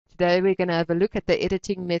Today we're going to have a look at the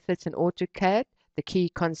editing methods in AutoCAD. The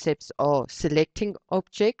key concepts are selecting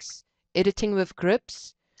objects, editing with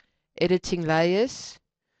grips, editing layers,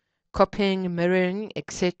 copying, mirroring,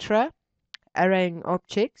 etc., arraying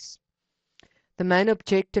objects. The main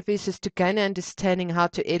objective is to gain an understanding how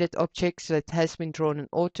to edit objects that has been drawn in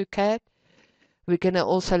AutoCAD. We're going to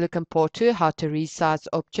also look in part 2 how to resize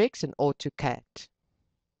objects in AutoCAD.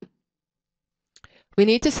 We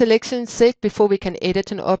need a selection set before we can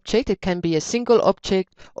edit an object. It can be a single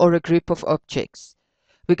object or a group of objects.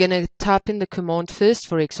 We're going to type in the command first,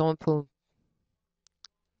 for example,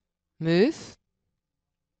 move.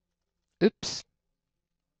 Oops.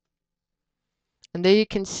 And there you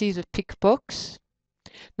can see the pick box.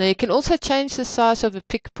 Now you can also change the size of a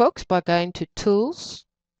pick box by going to Tools,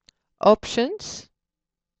 Options,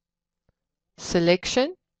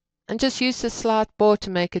 Selection, and just use the slide bar to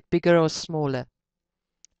make it bigger or smaller.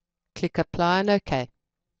 Click Apply and OK.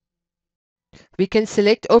 We can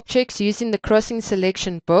select objects using the crossing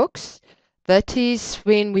selection box. That is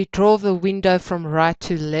when we draw the window from right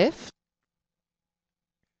to left.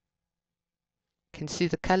 You can see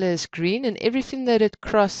the color is green, and everything that it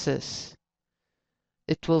crosses,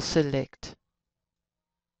 it will select.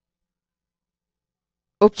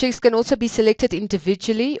 Objects can also be selected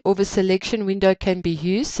individually, or the selection window can be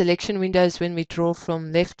used. Selection window is when we draw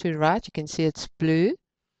from left to right. You can see it's blue.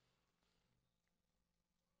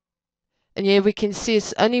 And here we can see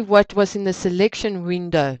it's only what was in the selection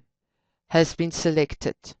window has been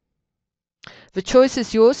selected. The choice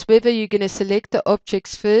is yours, whether you're going to select the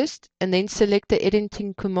objects first and then select the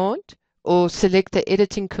editing command, or select the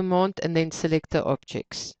editing command and then select the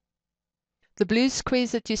objects. The blue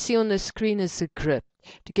squares that you see on the screen is a grip.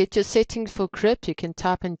 To get your setting for grip, you can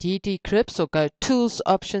type in DD grips or go Tools,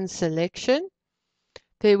 Options, Selection.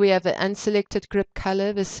 There we have the unselected grip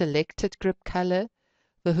color, the selected grip color,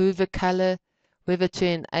 the hover color, whether to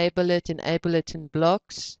enable it in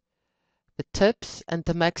blocks, the tips, and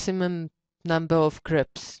the maximum number of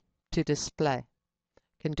grips to display.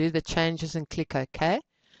 You can do the changes and click OK.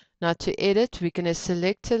 Now to edit, we're going to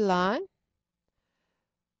select a line.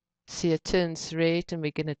 See it turns red and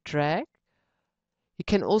we're going to drag. You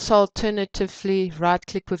can also alternatively right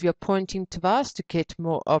click with your pointing device to get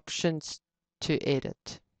more options to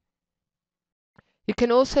edit. You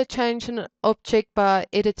can also change an object by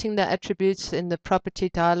editing the attributes in the property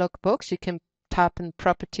dialog box. You can type in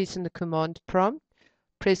properties in the command prompt,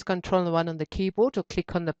 press Ctrl and 1 on the keyboard, or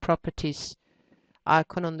click on the properties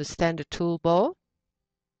icon on the standard toolbar.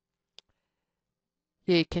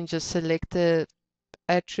 Here you can just select the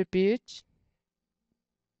attribute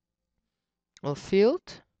or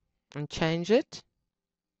field and change it.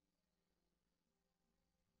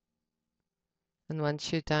 And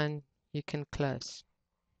once you're done, you can close.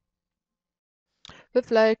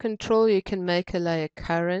 With layer control, you can make a layer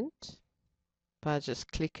current by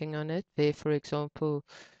just clicking on it. There, for example,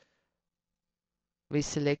 we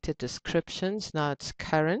selected descriptions. Now it's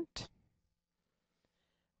current.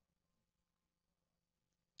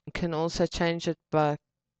 You can also change it by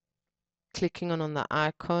clicking on the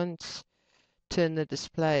icons, turn the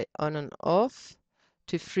display on and off,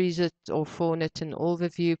 to freeze it or fawn it in all the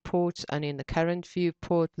viewports, and in the current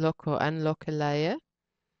viewport, lock or unlock a layer.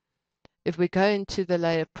 If we go into the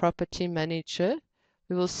layer property manager,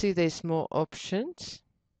 we will see there's more options.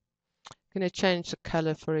 I'm going to change the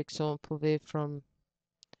color, for example, there from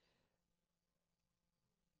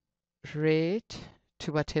red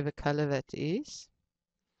to whatever color that is.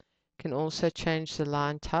 You can also change the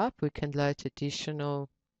line type. We can load additional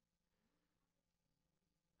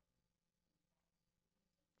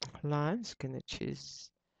lines. I'm going to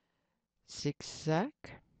choose zigzag.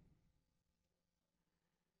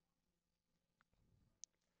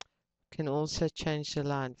 Can also change the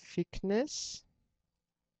line thickness.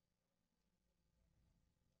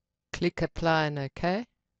 Click apply and OK.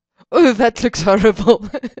 Oh, that looks horrible.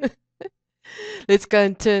 Let's go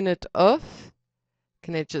and turn it off.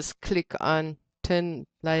 Can I just click on turn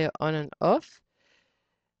layer on and off?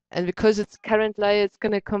 And because it's current layer, it's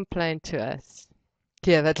going to complain to us.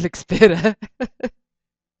 Yeah, that looks better.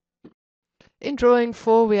 In drawing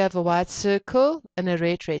 4, we have a white circle and a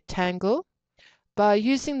red rectangle. By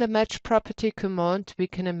using the match property command, we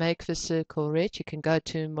can make the circle red. You can go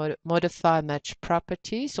to modify match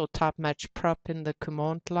properties or type match prop in the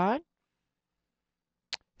command line.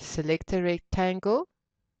 Select the rectangle.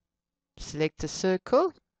 Select the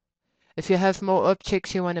circle. If you have more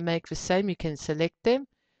objects you want to make the same, you can select them.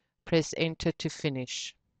 Press enter to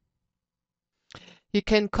finish. You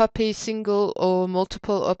can copy single or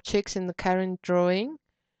multiple objects in the current drawing.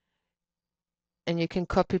 And you can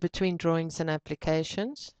copy between drawings and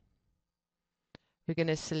applications. We're going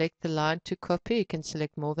to select the line to copy. You can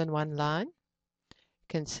select more than one line. You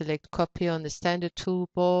can select copy on the standard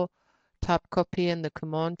toolbar, type copy in the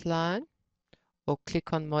command line, or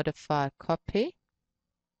click on modify copy.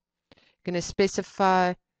 You're going to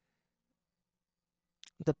specify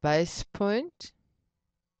the base point.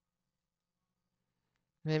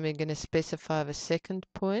 Then we're going to specify the second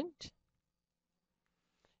point.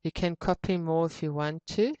 You can copy more if you want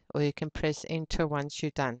to, or you can press enter once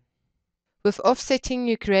you're done. With offsetting,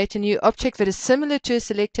 you create a new object that is similar to a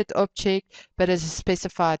selected object, but has a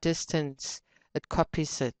specified distance. It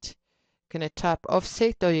copies it. You're going to type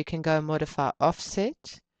offset, or you can go modify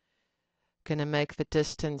offset. Going to make the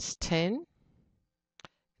distance 10. Going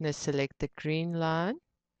to select the green line.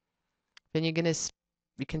 Then you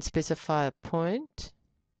can specify a point.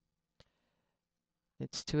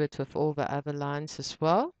 Let's do it with all the other lines as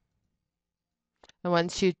well. And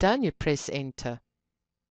once you're done, you press enter.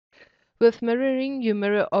 With mirroring, you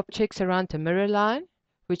mirror objects around the mirror line,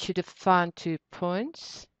 which you define 2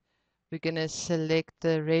 points. We're going to select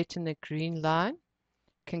the red and the green line.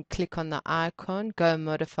 You can click on the icon, go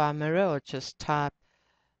modify mirror, or just type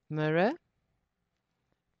mirror.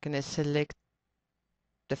 Going to select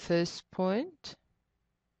the first point.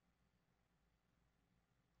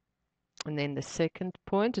 And then the second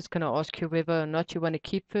point is going to ask you whether or not you want to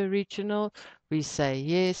keep the original. We say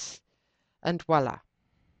yes, and voila.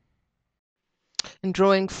 In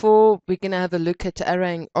drawing 4, we're going to have a look at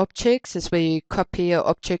arraying objects. It's where you copy an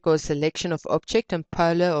object or a selection of object in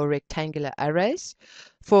polar or rectangular arrays.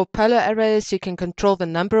 For polar arrays, you can control the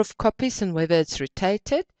number of copies and whether it's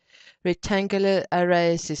rotated. Rectangular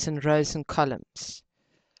arrays is in rows and columns.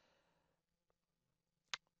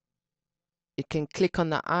 You can click on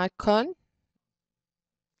the icon.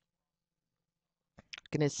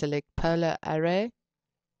 You're going to select polar array. You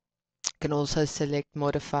can also select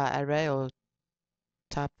modify array or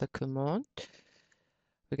type the command.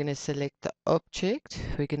 We're going to select the object.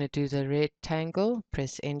 We're going to do the rectangle.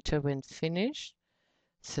 Press enter when finished.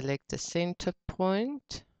 Select the center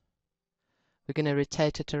point. We're going to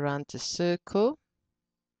rotate it around the circle.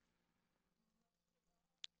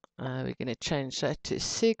 We're going to change that to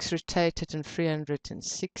 6. Rotate it in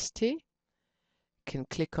 360. You can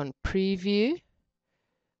click on preview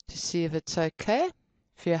to see if it's okay.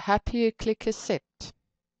 If you're happy, you click accept.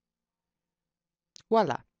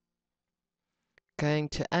 Voila. Going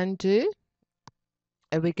to undo.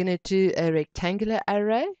 And we're going to do a rectangular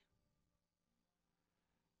array. You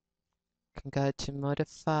can go to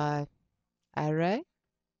modify array.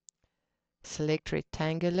 Select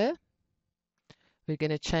rectangular. We're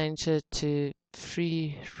going to change it to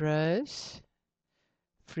 3 rows,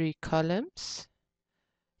 3 columns.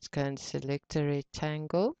 Let's go and select a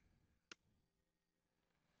rectangle.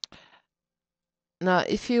 Now,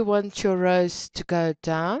 if you want your rows to go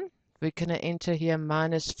down, we're going to enter here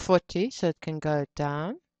 -40, so it can go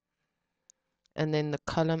down. And then the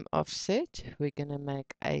column offset, we're going to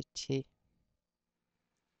make 80.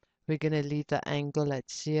 We're going to leave the angle at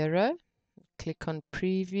 0. Click on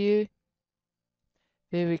preview.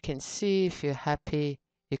 There we can see. If you're happy,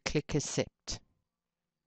 you click accept.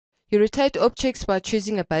 You rotate objects by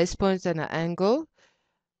choosing a base point and an angle.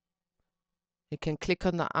 You can click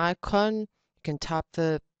on the icon. You can type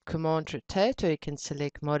the command rotate, or you can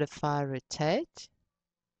select modify rotate.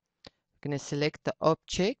 We're going to select the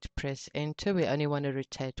object, press enter. We only want to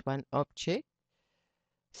rotate one object.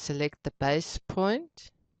 Select the base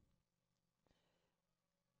point.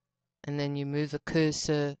 And then you move the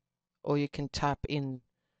cursor, or you can type in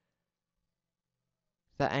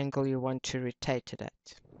the angle you want to rotate it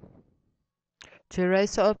at. To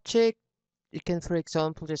erase the object, you can, for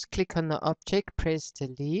example, just click on the object, press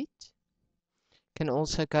delete. You can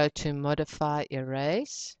also go to modify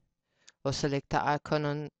erase, or select the icon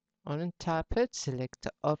on and type it, select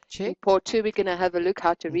the object. In part 2, we're going to have a look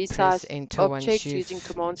how to resize objects using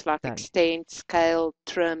commands like extend, scale,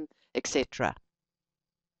 trim, etc.